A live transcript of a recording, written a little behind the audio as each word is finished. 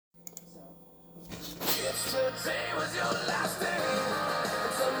today was your last day,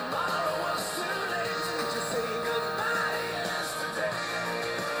 tomorrow was too late. Did you say goodbye to yesterday?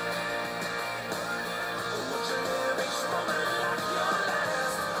 Would you live each moment like your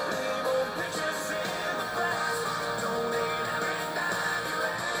last? Leave old pictures in the past. Donate every dime you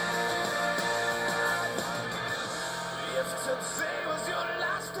had. If today was your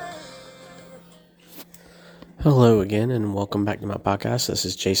last day. Hello again, and welcome back to my podcast. This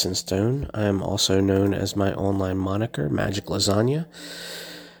is Jason Stone. I am also known as my online moniker, Magic Lasagna.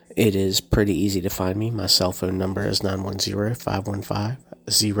 It is pretty easy to find me. My cell phone number is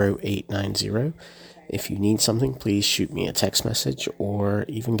 910-515-0890. If you need something, please shoot me a text message or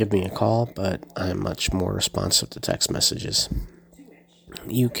even give me a call, but I'm much more responsive to text messages.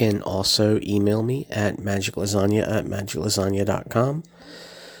 You can also email me at magiclasagna@magiclasagna.com.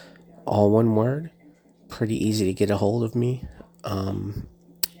 All one word. Pretty easy to get a hold of me.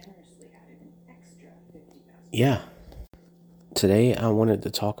 Today I wanted to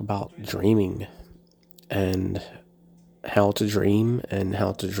talk about dreaming and how to dream and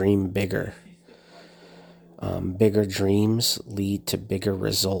how to dream bigger. Bigger dreams lead to bigger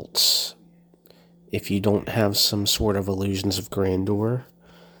results. If you don't have some sort of illusions of grandeur,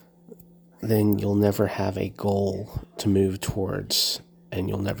 then you'll never have a goal to move towards, and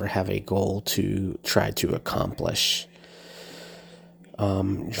you'll never have a goal to try to accomplish.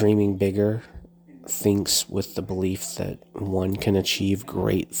 Dreaming bigger thinks with the belief that one can achieve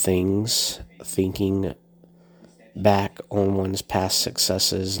great things, thinking back on one's past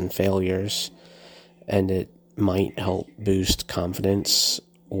successes and failures, and it might help boost confidence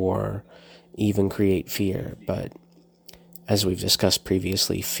or even create fear. But as we've discussed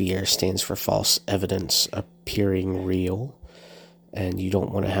previously, fear stands for false evidence appearing real. And you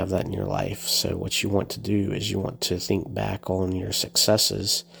don't want to have that in your life. So what you want to do is you want to think back on your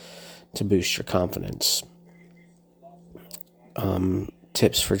successes to boost your confidence.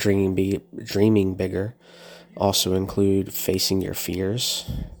 Tips for dreaming bigger also include facing your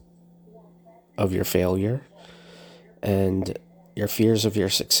fears of your failure and your fears of your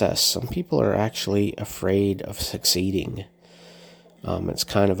success. Some people are actually afraid of succeeding. It's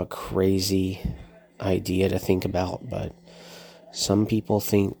kind of a crazy idea to think about, but some people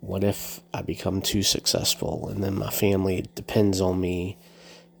think, what if I become too successful and then my family depends on me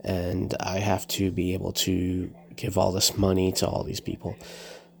and I have to be able to give all this money to all these people?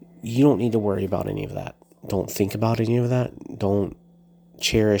 You don't need to worry about any of that. Don't think about any of that. Don't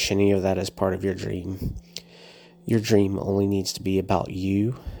cherish any of that as part of your dream. Your dream only needs to be about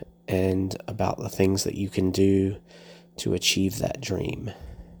you and about the things that you can do to achieve that dream.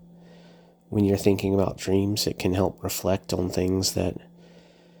 When you're thinking about dreams, it can help reflect on things that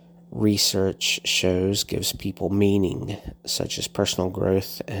research shows gives people meaning, such as personal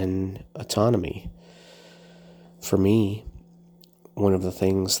growth and autonomy. For me, one of the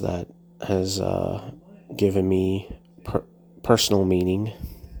things that has given me personal meaning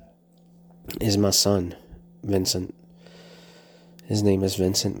is my son, Vincent. His name is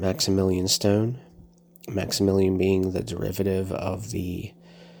Vincent Maximilian Stone. Maximilian being the derivative of the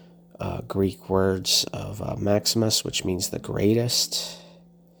Greek words of Maximus, which means the greatest.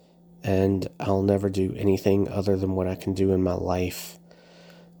 And I'll never do anything other than what I can do in my life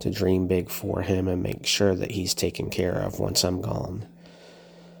to dream big for him and make sure that he's taken care of once I'm gone.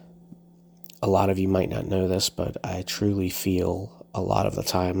 A lot of you might not know this, but I truly feel a lot of the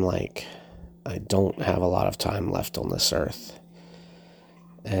time like I don't have a lot of time left on this earth.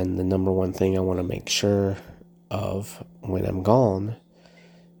 And the number one thing I want to make sure of when I'm gone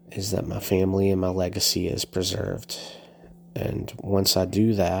is that my family and my legacy is preserved. And once I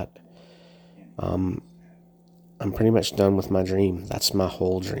do that, I'm pretty much done with my dream. That's my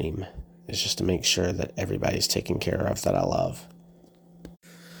whole dream, is just to make sure that everybody's taken care of that I love.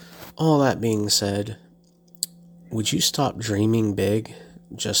 All that being said, would you stop dreaming big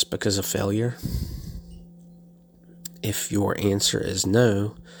just because of failure? If your answer is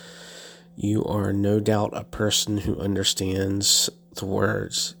no, you are no doubt a person who understands the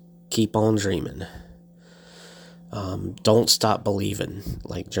words, keep on dreaming. Don't stop believing,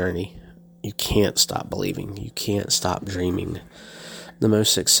 like Journey. You can't stop believing. You can't stop dreaming. The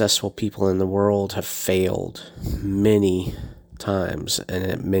most successful people in the world have failed many times and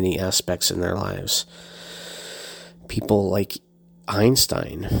at many aspects in their lives. People like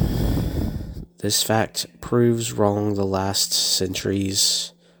Einstein. This fact proves wrong the last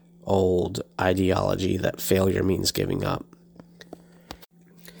century's old ideology that failure means giving up.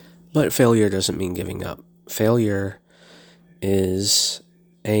 But failure doesn't mean giving up. Failure is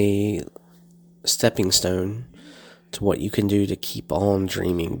a stepping stone to what you can do to keep on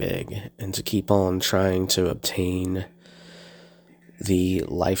dreaming big and to keep on trying to obtain the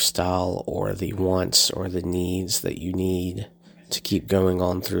lifestyle or the wants or the needs that you need to keep going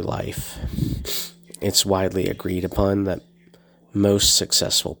on through life. It's widely agreed upon that most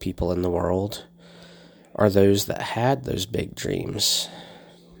successful people in the world are those that had those big dreams.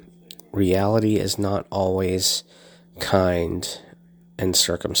 Reality is not always kind in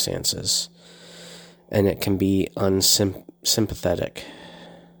circumstances, and it can be unsympathetic.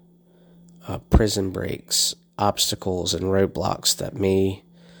 Prison breaks, obstacles, and roadblocks that may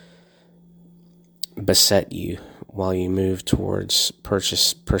beset you while you move towards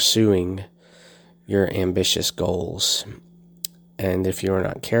pursuing your ambitious goals. And if you're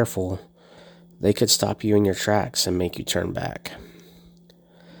not careful, they could stop you in your tracks and make you turn back.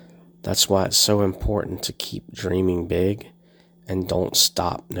 That's why it's so important to keep dreaming big and don't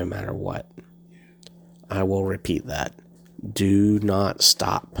stop no matter what. I will repeat that. Do not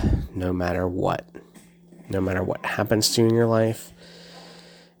stop no matter what. No matter what happens to you in your life,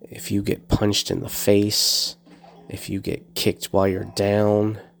 if you get punched in the face, if you get kicked while you're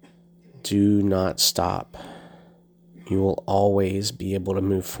down, do not stop. You will always be able to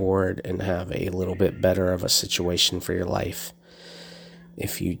move forward and have a little bit better of a situation for your life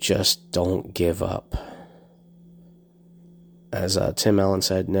if you just don't give up. As Tim Allen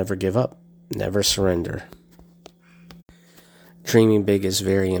said, never give up, never surrender. Dreaming big is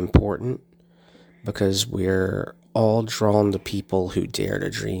very important because we're all drawn to people who dare to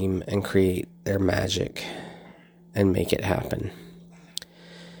dream and create their magic and make it happen.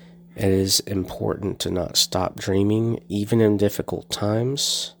 It is important to not stop dreaming, even in difficult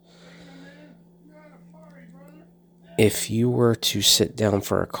times. If you were to sit down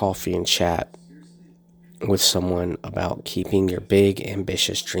for a coffee and chat with someone about keeping your big,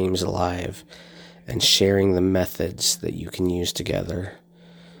 ambitious dreams alive and sharing the methods that you can use together,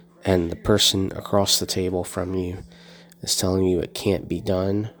 and the person across the table from you is telling you it can't be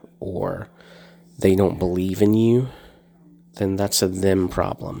done or they don't believe in you, then that's a them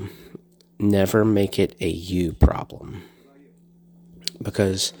problem. Never make it a you problem.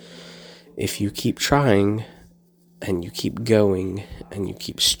 Because if you keep trying and you keep going and you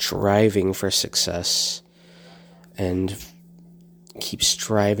keep striving for success and keep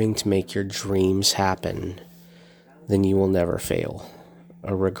striving to make your dreams happen, then you will never fail,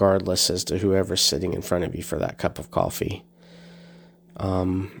 regardless as to whoever's sitting in front of you for that cup of coffee.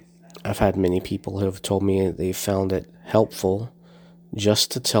 I've had many people who have told me they found it helpful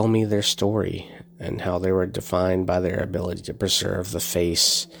just to tell me their story and how they were defined by their ability to preserve the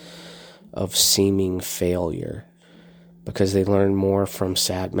face of seeming failure, because they learned more from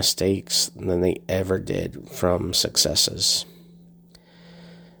sad mistakes than they ever did from successes.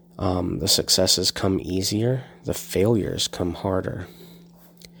 The successes come easier, the failures come harder.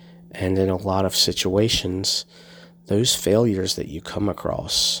 And in a lot of situations, those failures that you come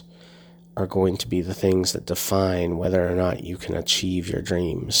across are going to be the things that define whether or not you can achieve your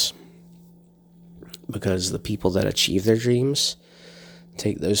dreams. Because the people that achieve their dreams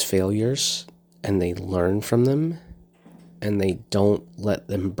take those failures and they learn from them, and they don't let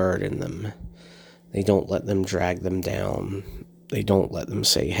them burden them. They don't let them drag them down. They don't let them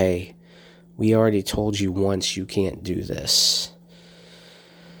say, hey, we already told you once you can't do this.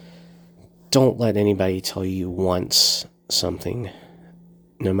 Don't let anybody tell you once something,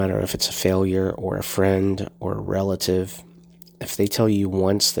 no matter if it's a failure or a friend or a relative. If they tell you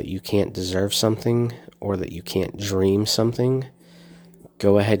once that you can't deserve something or that you can't dream something,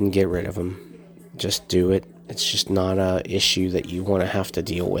 go ahead and get rid of them. Just do it. It's just not an issue that you want to have to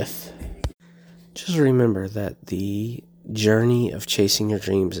deal with. Just remember that the journey of chasing your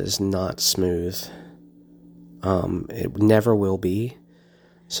dreams is not smooth. It never will be.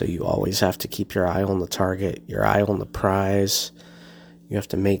 So you always have to keep your eye on the target, your eye on the prize. You have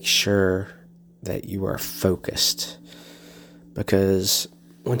to make sure that you are focused. Because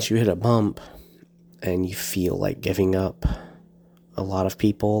once you hit a bump and you feel like giving up, a lot of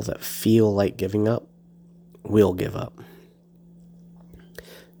people that feel like giving up will give up.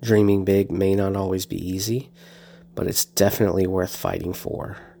 Dreaming big may not always be easy, but it's definitely worth fighting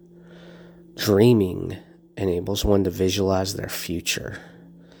for. Dreaming enables one to visualize their future.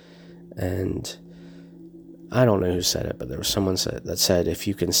 And I don't know who said it, but there was someone that said, if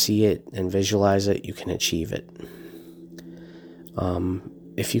you can see it and visualize it, you can achieve it.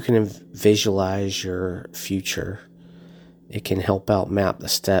 If you can visualize your future, it can help out map the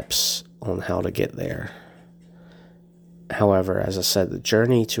steps on how to get there. However, as I said, the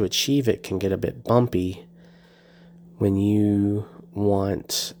journey to achieve it can get a bit bumpy when you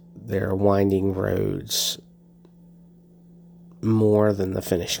want their winding roads more than the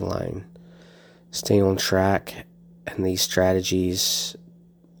finishing line. Stay on track, and these strategies,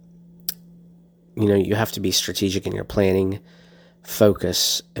 you have to be strategic in your planning,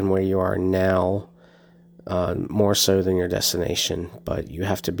 focus, and where you are now, more so than your destination. But you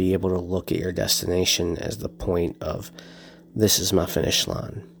have to be able to look at your destination as the point of, this is my finish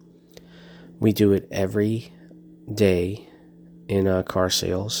line. We do it every day in car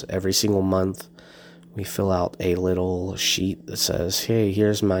sales. Every single month, we fill out a little sheet that says, hey,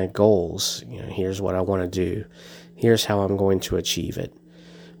 here's my goals. Here's what I want to do. Here's how I'm going to achieve it.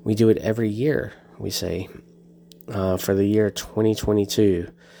 We do it every year. We say, for the year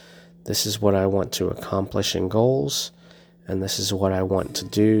 2022, this is what I want to accomplish in goals, and this is what I want to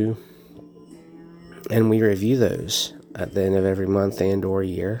do. And we review those at the end of every month and or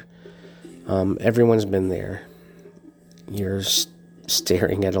year. Everyone's been there. You're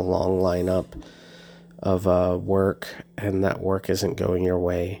staring at a long lineup of work, and that work isn't going your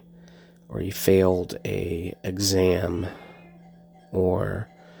way, or you failed a exam, or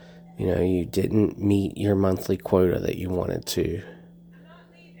you didn't meet your monthly quota that you wanted to.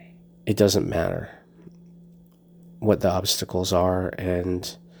 It doesn't matter what the obstacles are,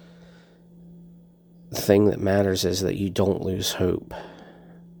 and the thing that matters is that you don't lose hope.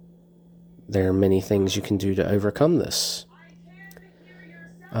 There are many things you can do to overcome this.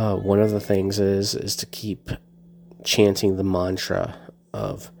 One of the things is to keep chanting the mantra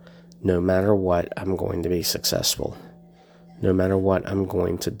of, no matter what, I'm going to be successful. No matter what, I'm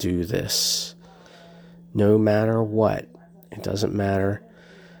going to do this. No matter what, it doesn't matter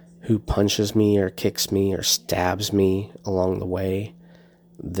who punches me or kicks me or stabs me along the way.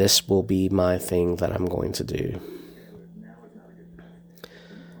 This will be my thing that I'm going to do.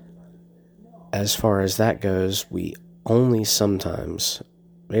 As far as that goes, we only sometimes,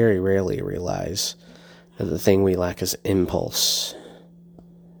 very rarely, realize that the thing we lack is impulse.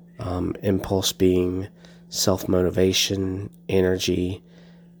 Impulse being self-motivation, energy,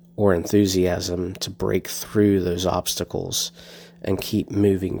 or enthusiasm to break through those obstacles and keep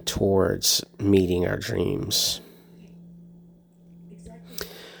moving towards meeting our dreams.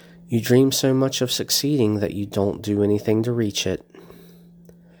 You dream so much of succeeding that you don't do anything to reach it.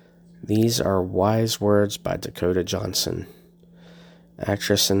 These are wise words by Dakota Johnson,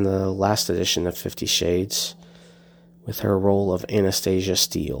 actress in the last edition of 50 Shades, with her role of Anastasia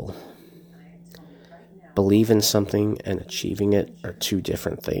Steele. Believe in something and achieving it are two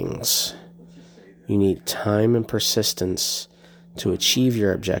different things. You need time and persistence to achieve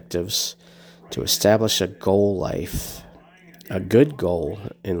your objectives, to establish a goal life, a good goal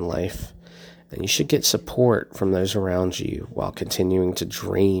in life, and you should get support from those around you while continuing to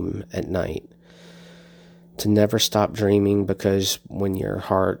dream at night. To never stop dreaming, because when your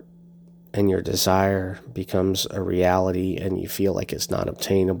heart and your desire becomes a reality and you feel like it's not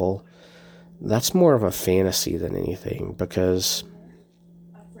obtainable, that's more of a fantasy than anything, because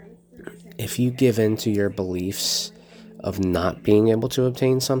if you give in to your beliefs of not being able to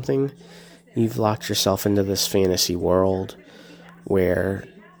obtain something, you've locked yourself into this fantasy world where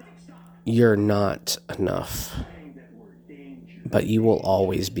you're not enough, but you will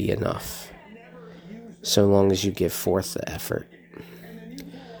always be enough, so long as you give forth the effort.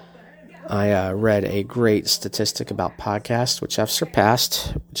 I read a great statistic about podcasts, which I've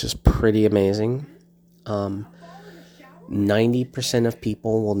surpassed, which is pretty amazing. 90% of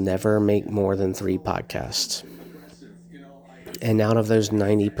people will never make more than 3 podcasts. And out of those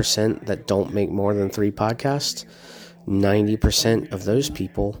 90% that don't make more than 3 podcasts, 90% of those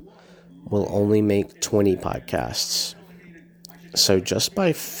people will only make 20 podcasts. So just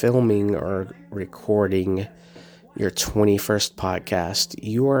by filming or recording your 21st podcast,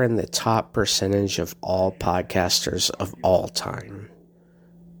 you are in the top percentage of all podcasters of all time.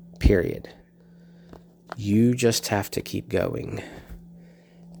 Period. You just have to keep going.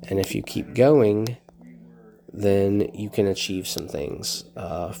 And if you keep going, then you can achieve some things.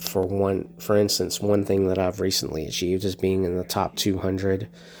 For instance, one thing that I've recently achieved is being in the top 200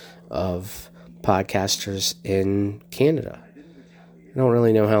 of podcasters in Canada. I don't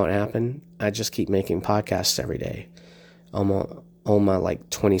really know how it happened. I just keep making podcasts every day. I'm on my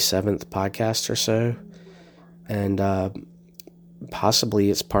 27th podcast or so, and possibly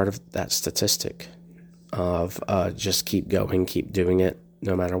it's part of that statistic of just keep going, keep doing it,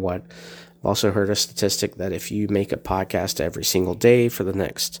 no matter what. I've also heard a statistic that if you make a podcast every single day for the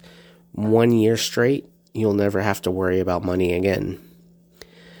next 1 year straight, you'll never have to worry about money again.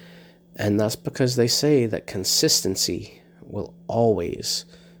 And that's because they say that consistency will always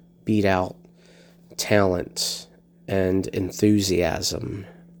beat out talent and enthusiasm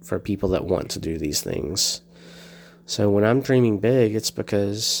for people that want to do these things. So when I'm dreaming big, it's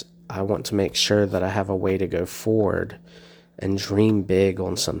because I want to make sure that I have a way to go forward and dream big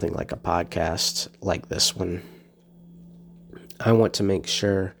on something like a podcast like this one. I want to make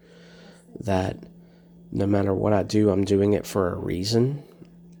sure that no matter what I do, I'm doing it for a reason.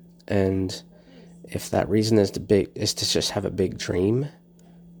 And if that reason is to just have a big dream,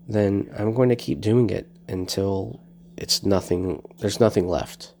 then I'm going to keep doing it until there's nothing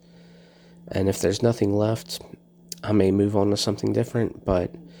left. And if there's nothing left, I may move on to something different,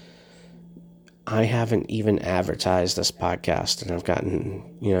 but I haven't even advertised this podcast, and I've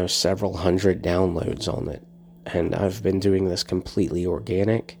gotten, several hundred downloads on it. And I've been doing this completely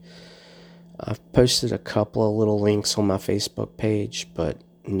organic. I've posted a couple of little links on my Facebook page, but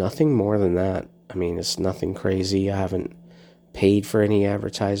nothing more than that. I mean, it's nothing crazy. I haven't paid for any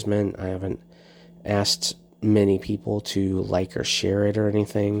advertisement. I haven't asked many people to like or share it or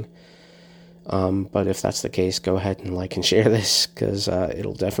anything. But if that's the case, go ahead and like and share this, because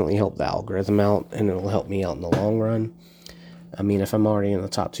it'll definitely help the algorithm out, and it'll help me out in the long run. I mean, if I'm already in the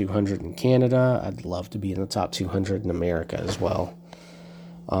top 200 in Canada, I'd love to be in the top 200 in America as well.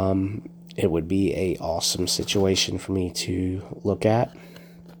 It would be a awesome situation for me to look at.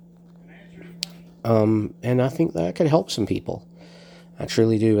 And I think that could help some people. I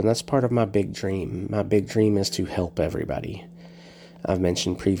truly do, and that's part of my big dream. My big dream is to help everybody. I've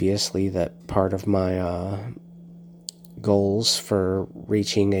mentioned previously that part of my goals for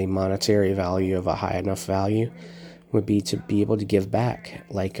reaching a monetary value of a high enough value would be to be able to give back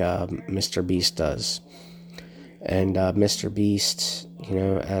like Mr. Beast does. And Mr. Beast,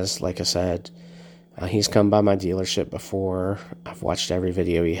 like I said, he's come by my dealership before. I've watched every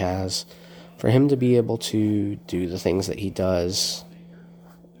video he has. For him to be able to do the things that he does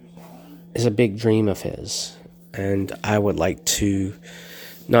is a big dream of his. And I would like to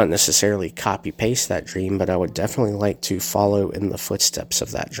not necessarily copy-paste that dream, but I would definitely like to follow in the footsteps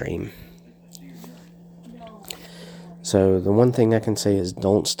of that dream. So the one thing I can say is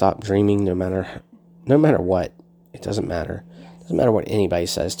don't stop dreaming no matter what. It doesn't matter. It doesn't matter what anybody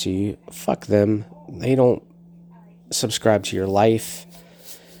says to you. Fuck them. They don't subscribe to your life.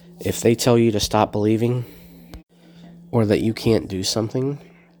 If they tell you to stop believing or that you can't do something,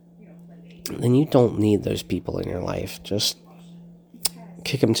 then you don't need those people in your life. Just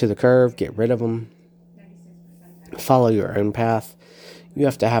kick them to the curb, get rid of them, follow your own path. You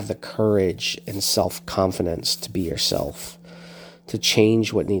have to have the courage and self-confidence to be yourself, to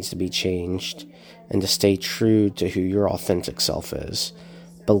change what needs to be changed, and to stay true to who your authentic self is.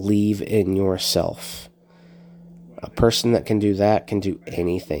 Believe in yourself. A person that can do that can do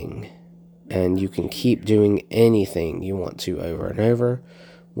anything, and you can keep doing anything you want to over and over,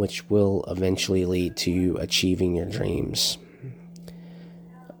 which will eventually lead to you achieving your dreams.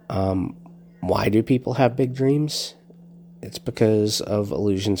 Why do people have big dreams? It's because of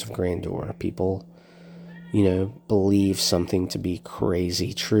illusions of grandeur. People, believe something to be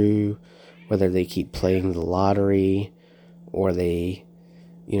crazy true, whether they keep playing the lottery or they,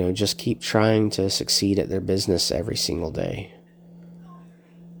 just keep trying to succeed at their business every single day.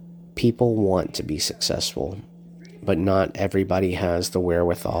 People want to be successful, but not everybody has the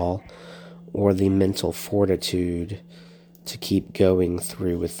wherewithal or the mental fortitude to keep going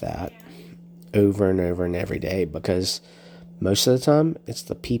through with that over and over and every day, because most of the time it's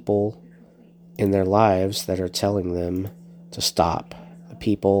the people in their lives that are telling them to stop. The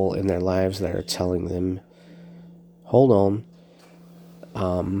people in their lives that are telling them, hold on.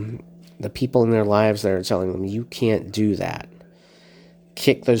 The people in their lives that are telling them, you can't do that.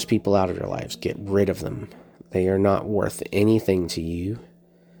 Kick those people out of your lives. Get rid of them. They are not worth anything to you.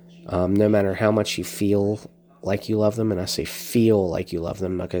 No matter how much you feel like you love them, and I say feel like you love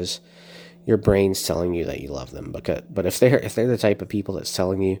them because your brain's telling you that you love them. But if they're the type of people that's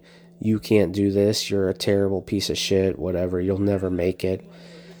telling you, you can't do this, you're a terrible piece of shit, whatever, you'll never make it.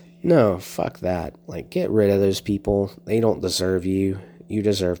 No, fuck that. Get rid of those people. They don't deserve you. You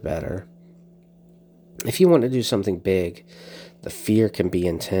deserve better. If you want to do something big, the fear can be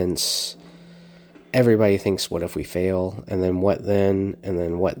intense. Everybody thinks, what if we fail? And then what then? And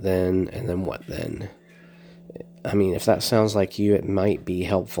then what then? And then what then? I mean, if that sounds like you, it might be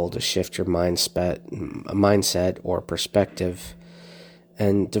helpful to shift your mindset or perspective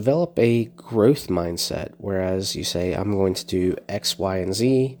and develop a growth mindset, whereas you say, I'm going to do X, Y, and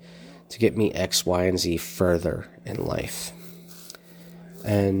Z to get me X, Y, and Z further in life.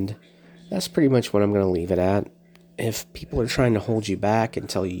 And that's pretty much what I'm going to leave it at. If people are trying to hold you back and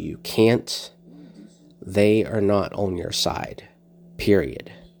tell you you can't, they are not on your side,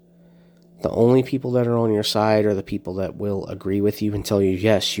 period. The only people that are on your side are the people that will agree with you and tell you,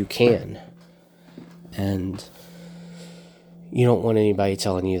 yes, you can. And you don't want anybody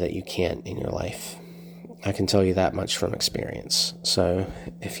telling you that you can't in your life. I can tell you that much from experience. So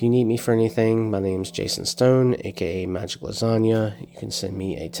if you need me for anything, my name's Jason Stone, aka Magic Lasagna. You can send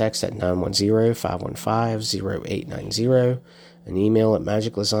me a text at 910-515-0890, an email at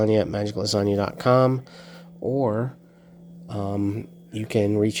magiclasagna@magiclasagna.com, or you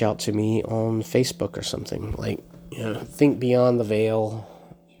can reach out to me on Facebook or something. Think beyond the veil.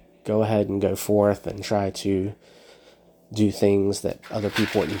 Go ahead and go forth and try to do things that other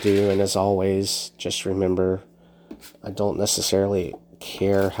people wouldn't do. And as always, just remember, I don't necessarily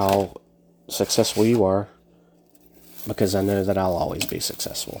care how successful you are, because I know that I'll always be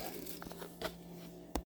successful.